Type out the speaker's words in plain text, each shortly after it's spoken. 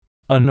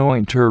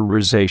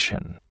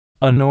anointerization,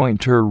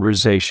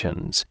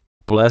 anointerizations,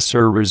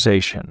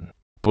 blesserization,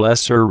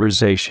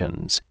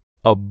 blesserizations,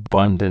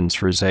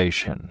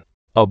 abundancerization,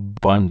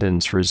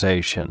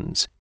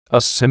 abundancerizations,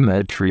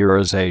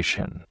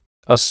 asymmetrization,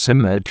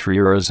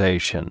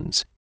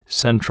 asymmetrizations,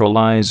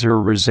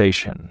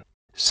 centralizerization,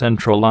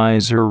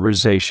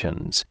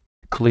 centralizerizations,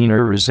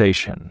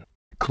 cleanerization,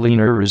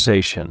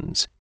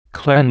 cleanerizations,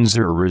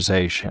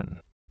 cleanserization,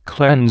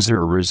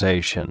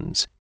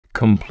 cleanserizations,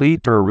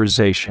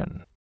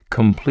 completerization,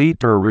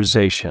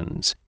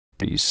 completerizations,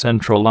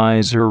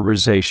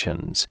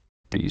 decentralizerizations,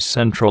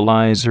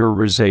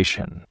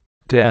 decentralizerization,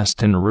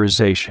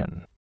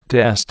 destinarization,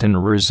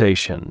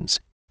 destinarizations,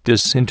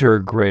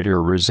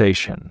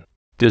 disintegratorization,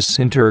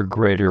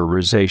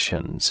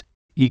 disintegratorizations,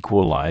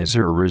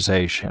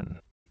 equalizerization,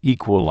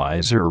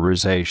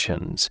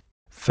 equalizerizations,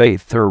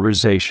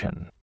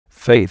 faithrization,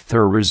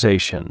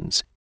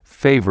 faithorizations,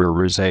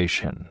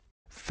 favorization,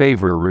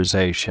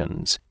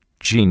 favorizations,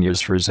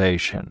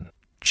 geniusrization,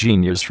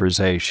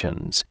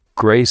 geniusrizations,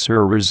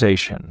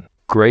 gracerization,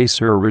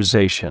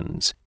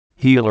 gracerizations,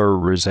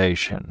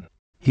 healerization,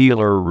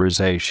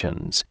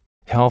 healerizations,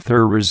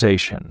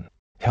 healtherization,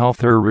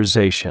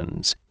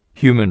 healtherizations,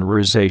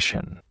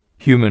 humanization,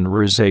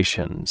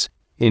 humanizations,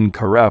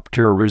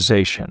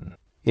 incorruptorization,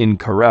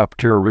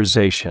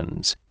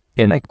 incorruptorizations,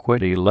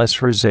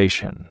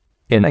 inequitylessrization,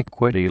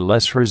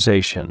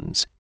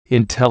 inequitylessrizations,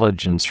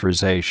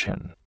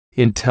 intelligencerization,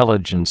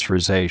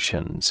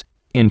 intelligencerizations,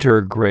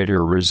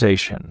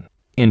 integratorization,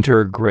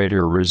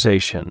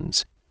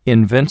 integratorizations,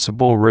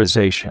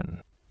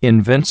 invincibleization,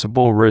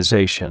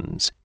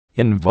 invincibilerizations,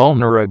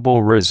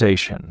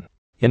 invulnerabilization,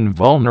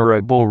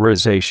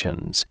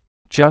 invulnerabilizations,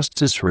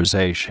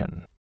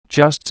 justicerization,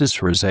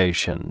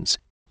 justicerizations,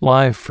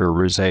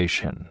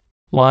 liferization,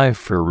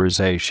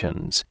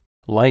 liferizations,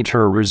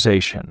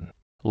 lighterization,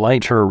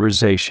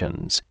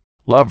 lighterizations,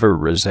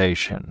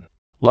 loverization,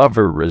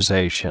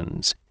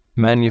 loverizations,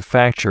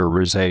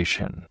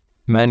 manufacturization,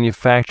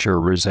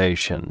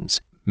 manufacturizations,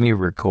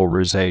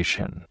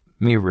 miracleization,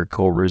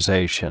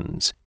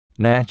 miracleizations,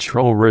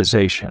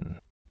 naturalization,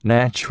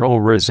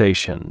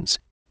 naturalizations,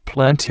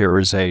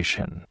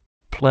 plentirization,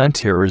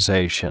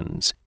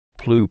 plentirizations,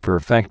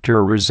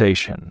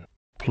 pluperfectorization,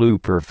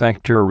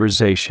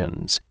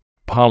 pluperfectorizations,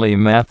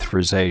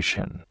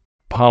 polymathrization,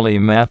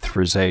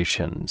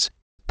 polymathrizations,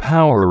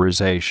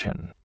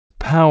 powerization,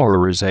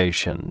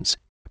 powerizations,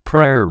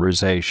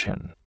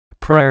 prayerization,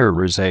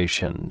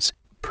 prayerizations,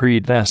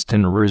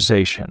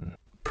 predestinarization,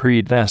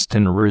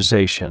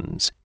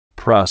 predestinarizations,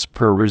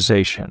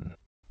 prosperization,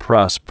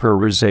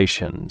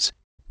 prosperizations,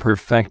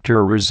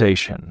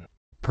 perfectorization,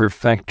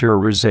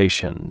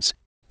 perfectorizations,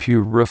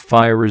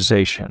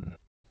 purifierization,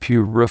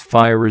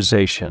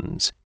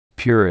 purifierizations,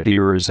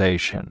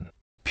 purityirization,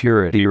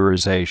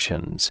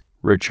 purityizations,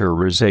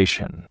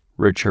 richerization,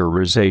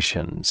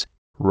 richeриzations,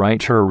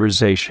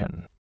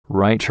 writerization,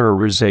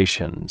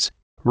 writerizations,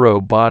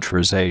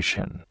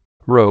 robotrization,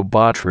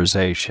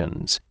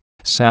 robotizations,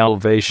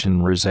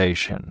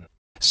 salvationization,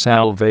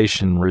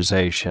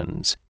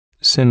 salvationizations,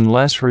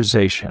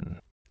 sinlessrization,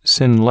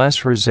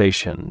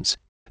 sinlessrizations,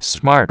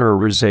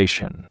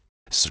 smarterization,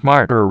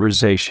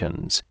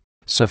 smarterizations,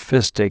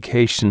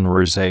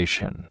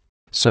 sophisticationization,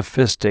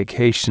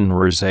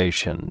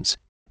 sophisticationalizations,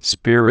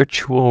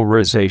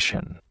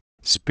 spiritualization,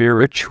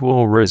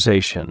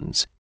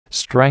 spiritualizations,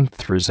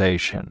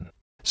 strengthrization,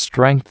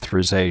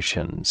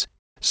 strengthrizations,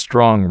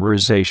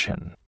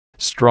 strongrization,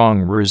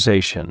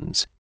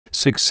 strongrizations,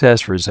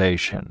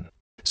 successrization,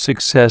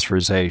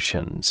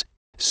 successrizations,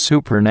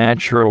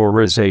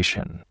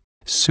 supernaturalization,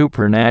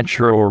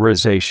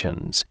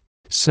 supernaturalizations,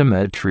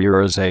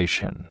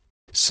 symmetrization,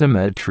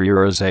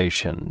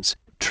 symmetrizations,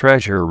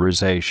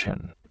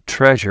 treasurization,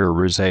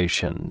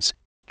 treasurizations,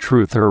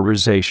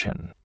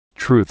 trutherization,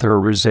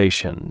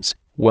 trutherizations,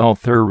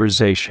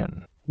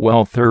 wealtherization,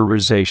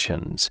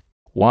 wealtherizations,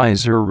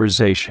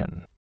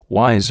 wiserization,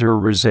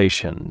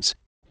 wiserizations,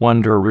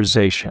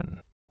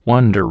 wonderization,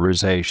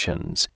 wonderizations,